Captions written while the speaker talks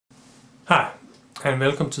Hi, and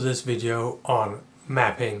welcome to this video on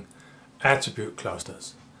mapping attribute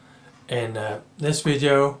clusters. In this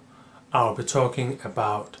video I'll be talking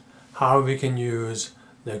about how we can use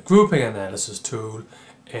the grouping analysis tool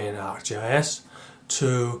in ArcGIS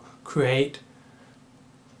to create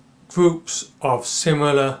groups of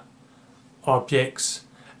similar objects,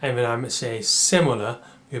 and when I say similar,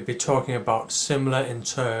 we'll be talking about similar in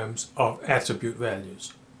terms of attribute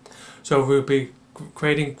values. So we'll be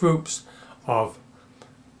creating groups of,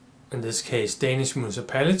 in this case, Danish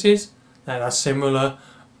municipalities that are similar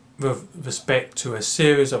with respect to a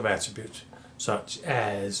series of attributes such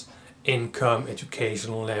as income,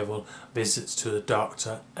 educational level, visits to the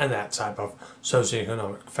doctor, and that type of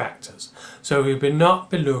socioeconomic factors. So we will not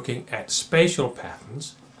be looking at spatial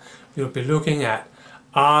patterns, we'll be looking at,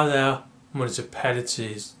 are there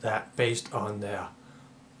municipalities that based on their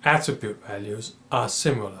attribute values are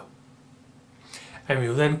similar. And we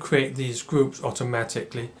will then create these groups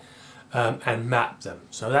automatically and map them.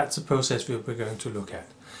 So that's the process we'll be going to look at.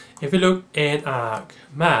 If you look in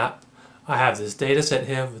ArcMap, I have this data set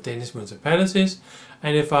here with Danish municipalities,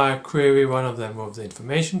 and if I query one of them with the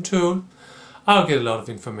information tool, I'll get a lot of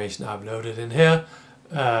information uploaded in here,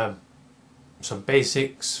 some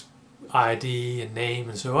basics, ID and name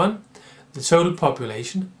and so on, the total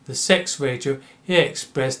population, the sex ratio here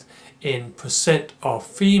expressed in percent of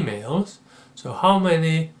females. So how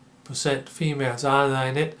many percent females are there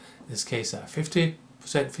in it? In this case there are 50%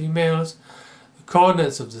 females. The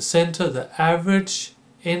coordinates of the center, the average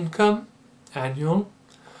income, annual,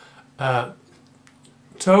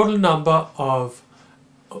 total number of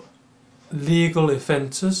legal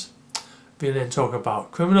offences. We then talk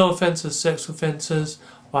about criminal offences, sex offences,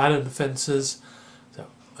 violent offences,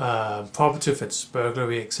 property offences,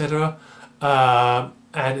 burglary, etc.,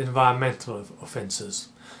 and environmental offences.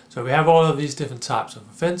 So we have all of these different types of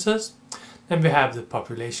offences. Then we have the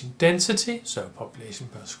population density, so population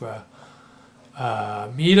per square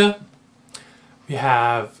meter. We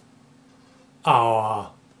have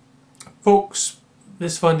our books.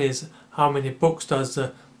 This one is how many books does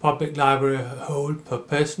the public library hold per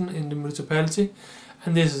person in the municipality,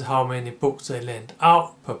 and this is how many books they lend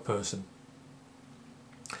out per person.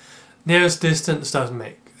 Nearest distance doesn't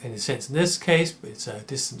make any sense in this case, but it's a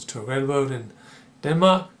distance to a railroad in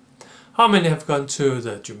Denmark. How many have gone to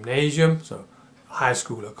the gymnasium, so high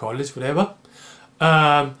school or college, whatever.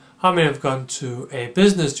 How many have gone to a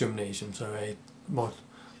business gymnasium, so a more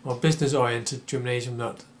business oriented gymnasium,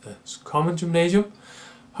 not the common gymnasium.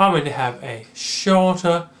 How many have a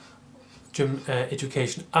shorter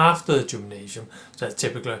education after the gymnasium, so that's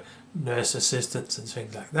typically nurse assistants and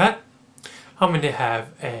things like that. How many have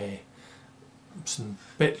a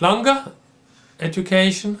bit longer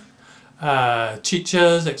education,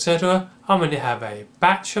 teachers, etc. How many have a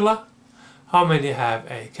bachelor? How many have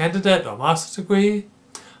a candidate or master's degree?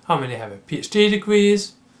 How many have a PhD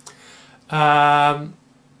degrees? How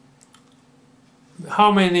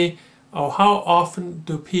many or how often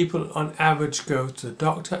do people on average go to the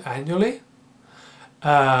doctor annually?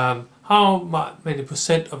 How many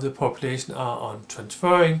percent of the population are on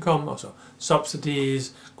transfer income, also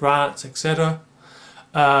subsidies, grants, etc.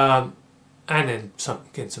 And then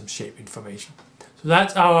get some shape information. So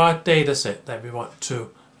that's our data set that we want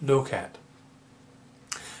to look at.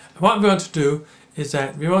 And what we want to do is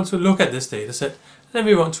that we want to look at this data set, and then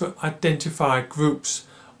we want to identify groups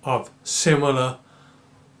of similar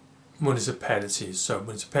municipalities. So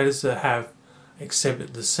municipalities that have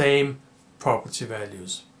exhibited the same property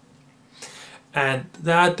values. And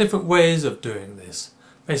there are different ways of doing this.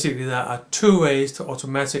 Basically there are two ways to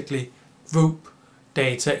automatically group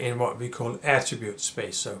data in what we call attribute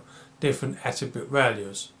space, so different attribute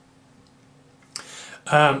values.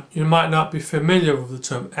 You might not be familiar with the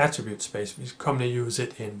term attribute space. We commonly use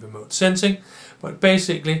it in remote sensing, but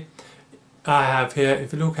basically I have here,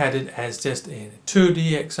 if you look at it as just a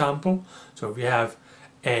 2D example, so we have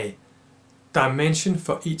a dimension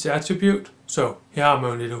for each attribute. So here I'm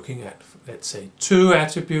only looking at, let's say, two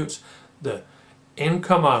attributes, the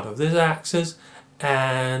income out of this axis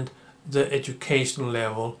and the educational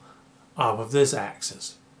level out of this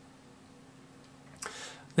axis.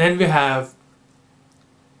 Then we have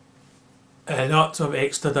a lot of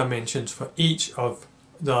extra dimensions for each of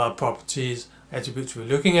the properties, attributes we're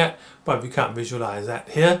looking at, but we can't visualize that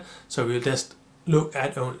here, so we'll just look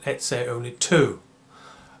at, let's say, only two.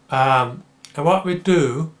 And what we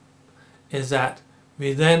do is that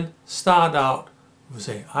we then start out, we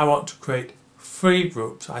say, I want to create 3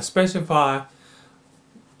 groups. I specify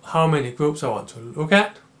how many groups I want to look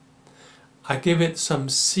at. I give it some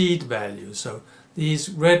seed values. So these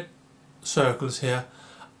red circles here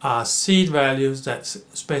are seed values that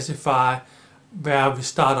specify where we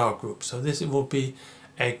start our group. So this will be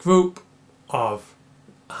a group of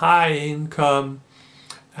high income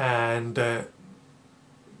and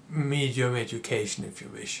medium education, if you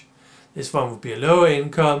wish. This one would be a lower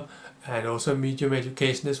income and also medium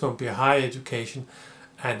education. This one would be a high education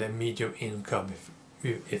and a medium income,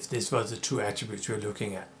 if this was the two attributes we're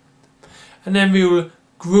looking at. And then we will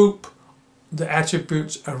group the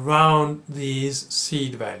attributes around these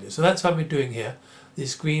seed values. So that's what we're doing here.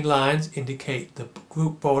 These green lines indicate the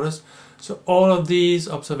group borders. So all of these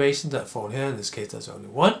observations that fall here, in this case there's only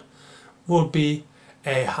one, will be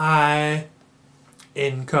a high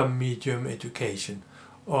income medium education.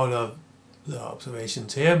 All of the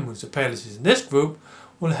observations here, municipalities in this group,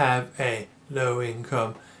 will have a low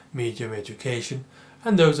income medium education,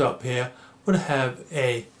 and those up here would have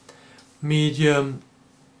a medium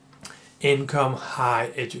income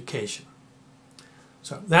high education.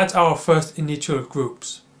 So that's our first initial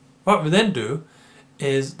groups. What we then do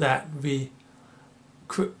is that we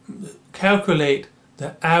calculate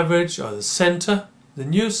the average or the center, the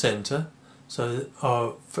new center,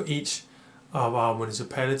 so for each of our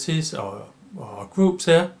municipalities or our groups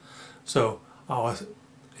here. So our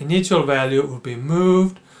initial value will be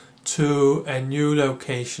moved to a new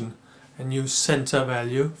location, a new center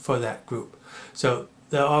value for that group. So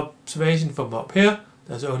the observation from up here,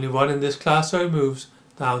 there's only one in this class, so it moves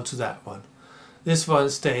down to that one. This one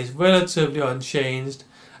stays relatively unchanged,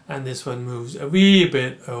 and this one moves a wee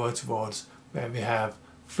bit over towards where we have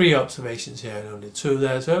 3 observations here and only 2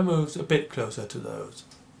 there, so it moves a bit closer to those.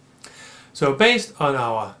 So based on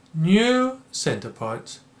our new center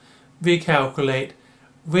points, we calculate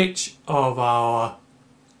which of our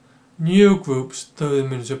new groups the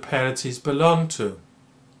municipalities belong to.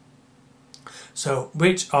 So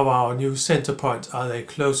which of our new center points are they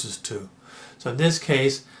closest to? So in this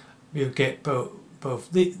case we'll get all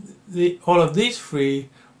of these 3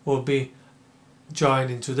 will be joined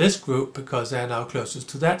into this group because they're now closest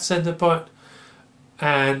to that center point,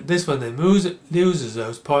 and this one then loses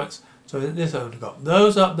those points, so this only got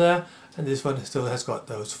those up there, and this one still has got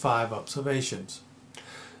those 5 observations.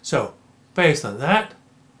 So based on that,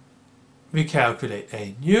 we calculate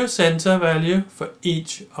a new center value for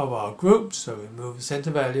each of our groups. So we move the center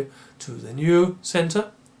value to the new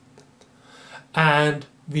center, and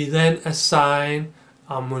we then assign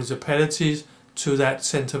our municipalities to that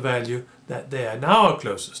center value that they are now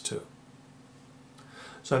closest to.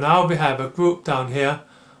 So now we have a group down here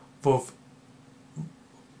with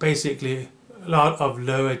basically a lot of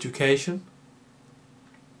low education.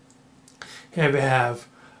 Here we have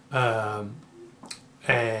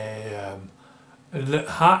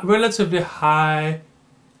relatively high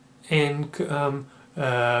income,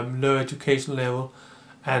 low education level,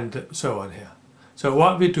 and so on here. So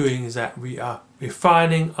what we're doing is that we are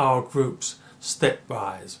refining our groups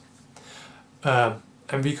stepwise,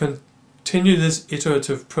 and we continue this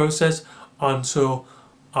iterative process until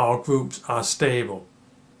our groups are stable.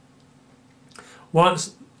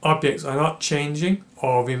 Once objects are not changing,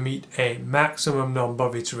 or we meet a maximum number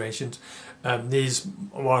of iterations, these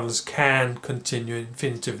models can continue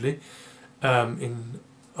infinitively under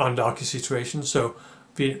ArcGIS iterations, so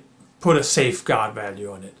we put a safeguard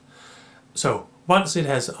value on it. So once it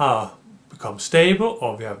has become stable,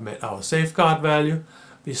 or we have met our safeguard value,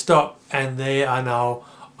 we stop, and they are now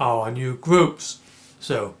our new groups.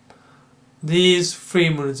 So these 3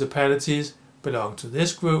 municipalities belong to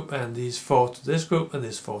this group, and these 4 to this group, and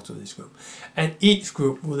this 4 to this group. And each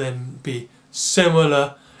group will then be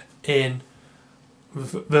similar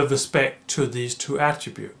with respect to these 2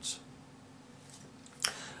 attributes.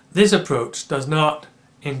 This approach does not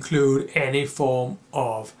include any form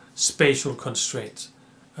of spatial constraints.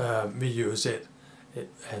 We use it,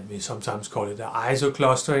 and we sometimes call it ISO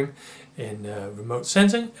clustering in remote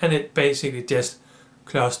sensing, and it basically just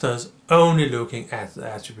clusters only looking at the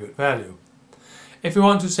attribute value. If we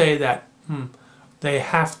want to say that they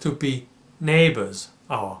have to be neighbors,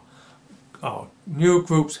 our new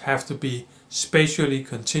groups have to be spatially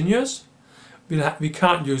continuous, we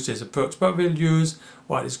can't use this approach, but we'll use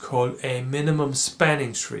what is called a minimum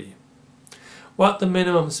spanning tree. What the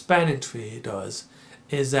minimum spanning tree does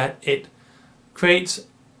is that it creates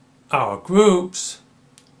our groups,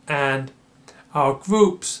 and our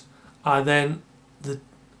groups are then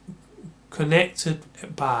connected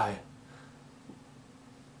by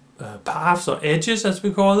paths or edges, as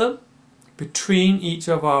we call them, between each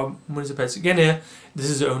of our municipalities. Again here, this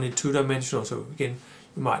is only 2-dimensional, so again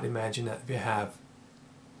you might imagine that we have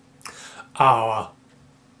our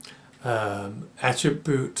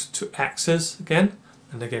attribute to axis again,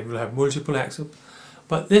 and again we'll have multiple axes,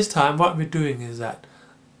 But this time what we're doing is that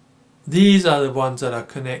these are the ones that are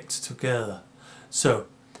connected together. So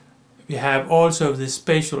we have also this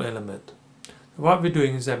spatial element. What we're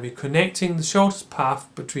doing is that we're connecting the shortest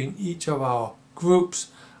path between each of our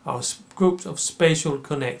groups of spatial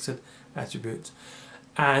connected attributes,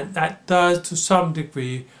 and that does to some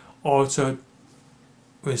degree also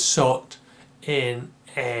result in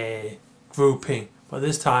a grouping, but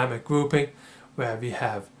this time a grouping where we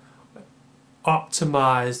have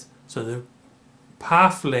optimized so the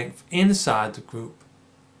path length inside the group,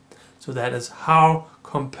 so that is how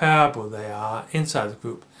comparable they are inside the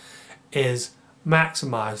group, is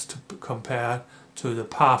maximized to compare to the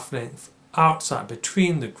path length outside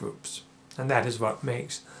between the groups, and that is what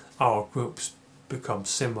makes our groups become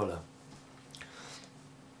similar.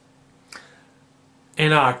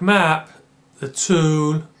 In ArcMap, the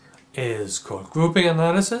tool is called grouping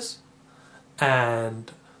analysis,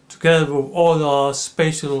 and together with all our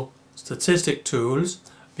spatial statistic tools,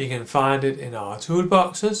 we can find it in our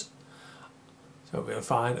toolboxes. So we'll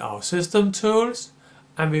find our system tools,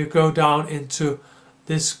 and we'll go down into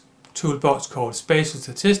this toolbox called spatial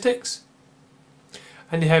statistics,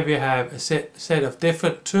 and here we have a set of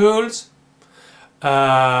different tools,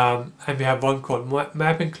 and we have one called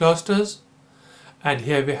mapping clusters, and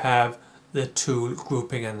here we have the tool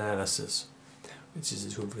grouping analysis, which is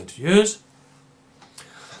the tool we're going to use.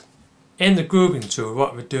 In the grouping tool,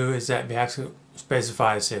 what we do is that we have to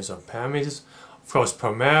specify a series of parameters. Of course,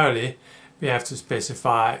 primarily we have to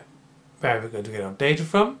specify where we're going to get our data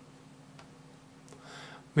from,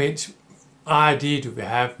 which ID do we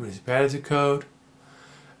have, municipality code,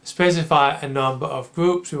 specify a number of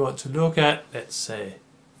groups we want to look at, let's say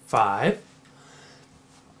 5,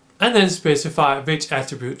 and then specify which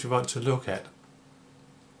attribute you want to look at.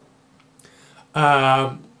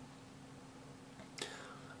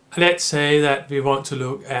 Let's say that we want to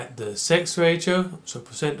look at the sex ratio, so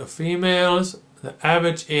percent of females, the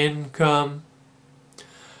average income,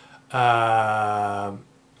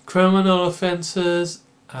 criminal offences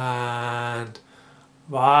and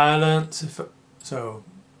violence, so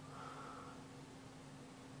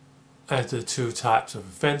as the two types of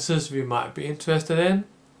offences we might be interested in.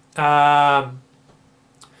 How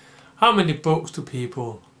many books do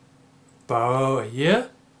people borrow a year?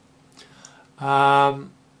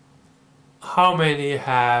 How many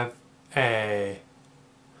have a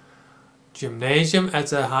gymnasium as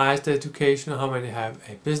their highest education? How many have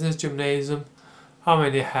a business gymnasium? How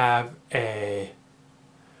many have a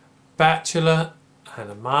bachelor and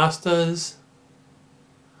a master's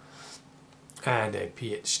and a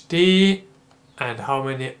PhD? And how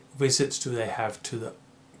many visits do they have to the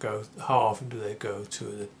how often do they go to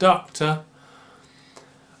the doctor?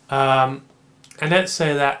 And let's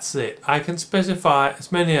say that's it. I can specify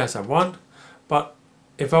as many as I want, but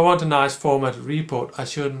if I want a nice formatted report, I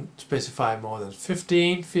shouldn't specify more than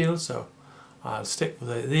 15 fields, so I'll stick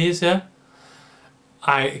with these here.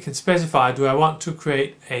 I can specify, do I want to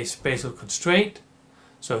create a spatial constraint,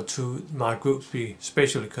 so to my groups be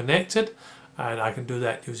spatially connected, and I can do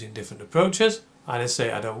that using different approaches. And let's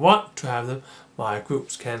say I don't want to have them, my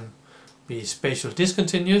groups can be spatial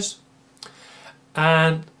discontinuous,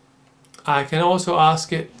 and I can also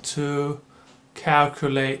ask it to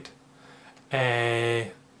calculate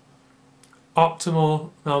a optimal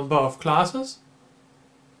number of classes.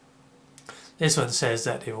 This one says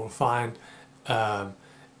that it will find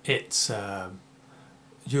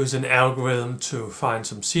use an algorithm to find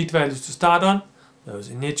some seed values to start on, those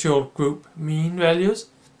initial group mean values,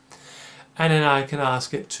 and then I can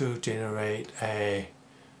ask it to generate a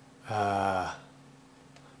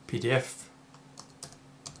PDF.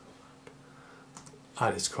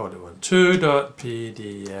 Let's call it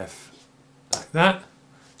 12.pdf, like that.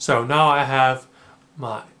 So now I have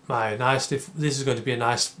my nice, this is going to be a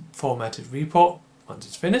nice formatted report once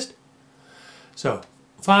it's finished. So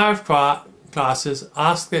 5 classes,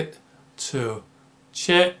 ask it to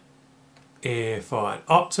check for an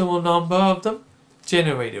optimal number of them,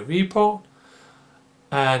 generate a report,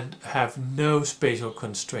 and have no spatial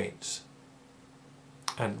constraints,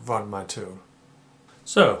 and run my tool.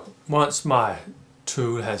 So once my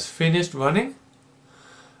tool has finished running,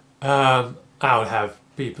 I'll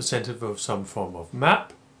be presented with some form of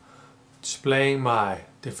map displaying my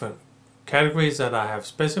different categories that I have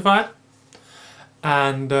specified.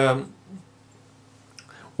 And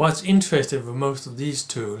what's interesting with most of these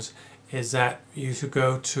tools is that you should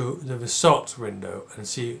go to the results window and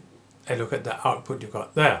see a look at the output you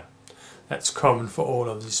got there. That's common for all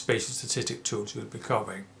of these spatial statistic tools you'll be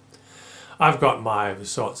covering. I've got my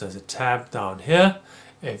results as a tab down here.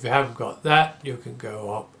 If you haven't got that, you can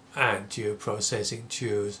go up and you processing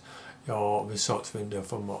choose your results window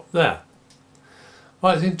from up there.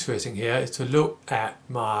 What's interesting here is to look at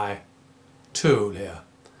my tool here.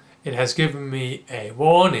 It has given me a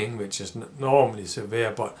warning, which is normally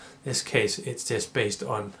severe, but in this case it's just based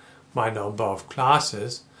on my number of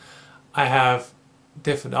classes. I have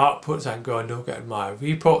different outputs. I can go and look at my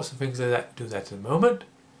reports and things like that. Do that in a moment.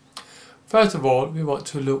 First of all, we want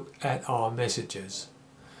to look at our messages.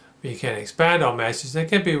 We can expand our messages. They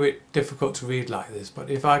can be a bit difficult to read like this, but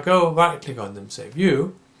if I go right click on them, say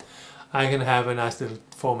view, I can have a nice little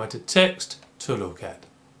formatted text to look at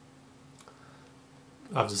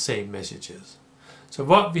of the same messages. So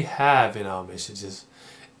what we have in our messages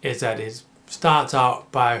is that it starts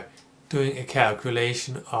out by doing a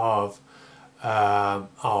calculation of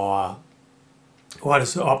what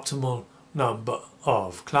is the optimal number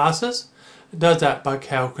of classes. It does that by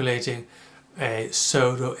calculating a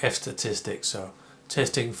pseudo F statistic, so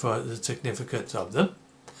testing for the significance of them.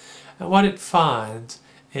 And what it finds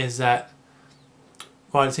is that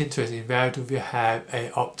what is interesting, where do we have a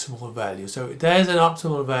optimal value? So there's an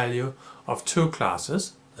optimal value of 2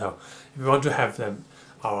 classes. So if we want to have them,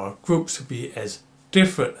 our groups to be as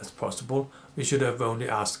different as possible, we should have only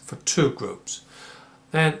asked for 2 groups.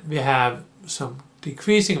 Then we have some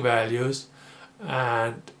decreasing values,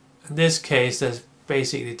 and in this case there's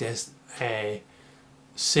basically just a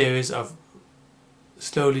series of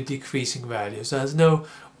slowly decreasing values. There's no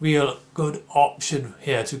real good option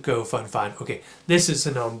here to go for and find, okay, this is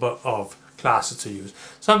the number of classes to use.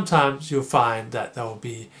 Sometimes you'll find that there will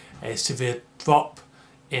be a severe drop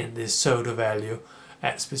in this pseudo value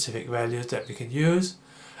at specific values that we can use,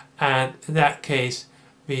 and in that case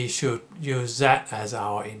we should use that as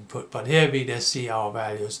our input. But here we just see our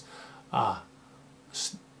values are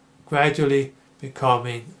gradually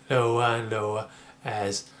becoming lower and lower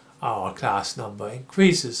as our class number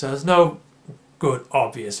increases. So there's no good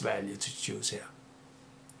obvious value to choose here.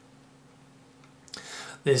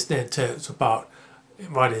 This then tells about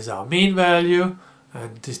what is our mean value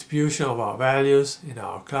and distribution of our values in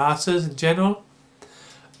our classes in general,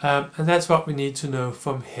 and that's what we need to know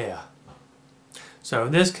from here. So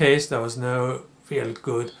in this case there was no real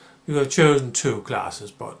good, we could have chosen 2 classes,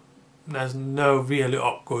 but there's no really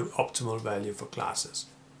good optimal value for classes.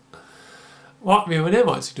 What we then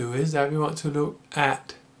want to do is that we want to look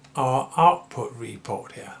at our output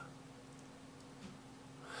report here.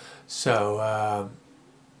 So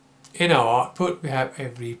in our output we have a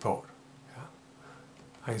report.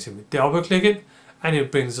 I can simply double click it and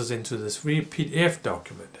it brings us into this PDF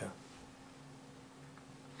document here.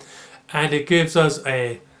 And it gives us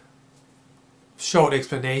a short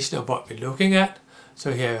explanation of what we're looking at.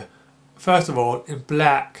 So here, first of all, in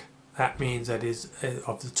black, that means that is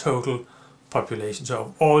of the total population, so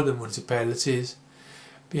of all the municipalities.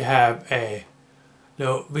 We have a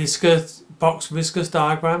little box viscous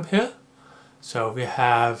diagram here. So we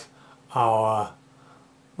have our,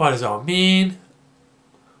 what is our mean,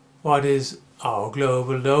 what is our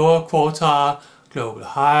global lower quartile, global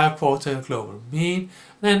higher quartile, global mean.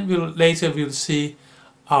 And then later we'll see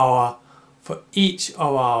our, for each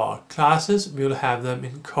of our classes, we'll have them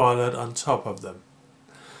in colored on top of them.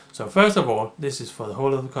 So first of all, this is for the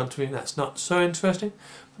whole of the country, that's not so interesting.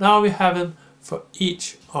 Now we have them for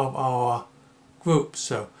each of our groups.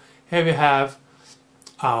 So here we have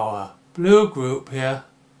our blue group here.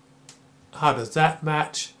 How does that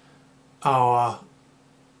match our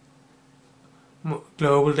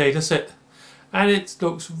global data set? And it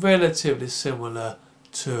looks relatively similar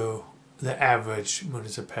to the average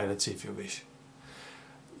municipality, if you wish.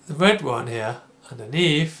 The red one here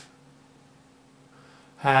underneath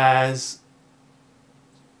has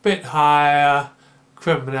a bit higher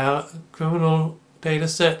criminal data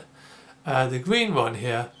set. The green one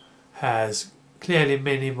here has clearly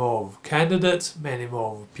many more candidates, many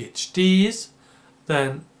more PhDs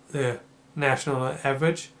than the national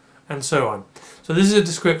average, and so on. So this is a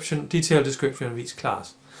description, detailed description of each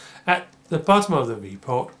class. At the bottom of the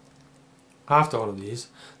report, after all of these,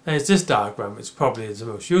 there's this diagram, which probably is the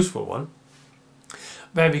most useful one,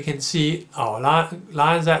 where we can see our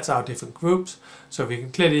lines, that's our different groups. So we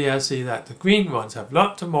can clearly see that the green ones have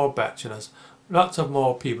lots of more bachelors, lots of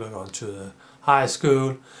more people going to the high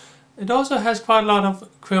school. It also has quite a lot of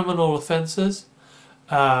criminal offences,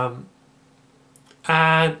 and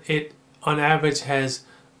it on average has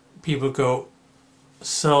people go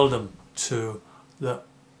seldom to the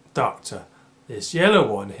doctor. This yellow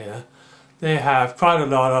one here, they have quite a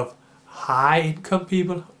lot of high income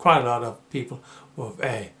people, quite a lot of people with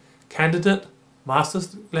a candidate,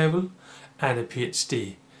 master's level, and a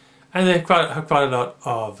PhD. And they have quite a lot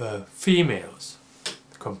of females.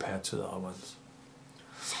 compared to the other ones.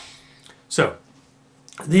 So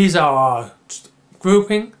these are our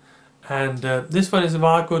grouping, and this one is a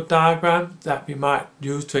very good diagram that we might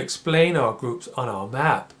use to explain our groups on our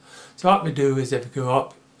map. So what we do is if we go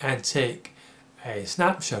up and take a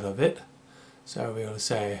snapshot of it, so we'll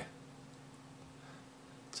say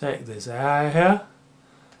take this area here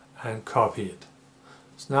and copy it.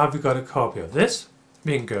 So now we've got a copy of this.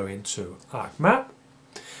 We can go into ArcMap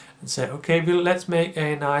and say, okay, well, let's make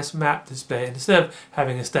a nice map display. Instead of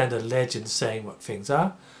having a standard legend saying what things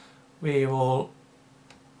are, we will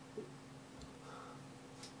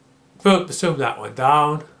zoom that one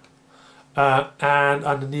down, and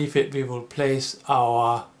underneath it we will place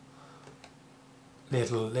our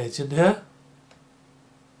little legend here.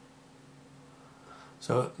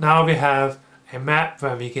 So now we have a map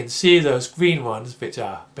where we can see those green ones, which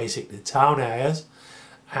are basically town areas,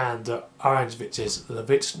 and the orange, which is the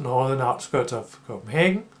rich northern outskirts of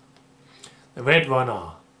Copenhagen. The red one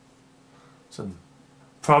are some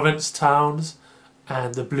province towns,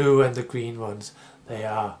 and the blue and the green ones, they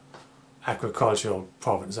are agricultural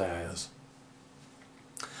province areas.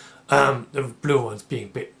 The blue ones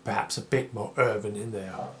being perhaps a bit more urban in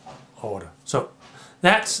their order. So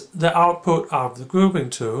that's the output of the grouping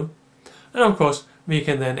tool, and of course we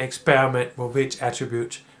can then experiment with which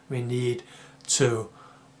attributes we need to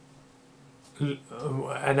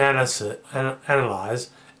analyze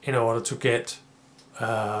in order to get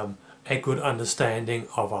a good understanding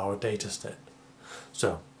of our data set.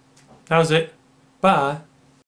 So that was it. Bye.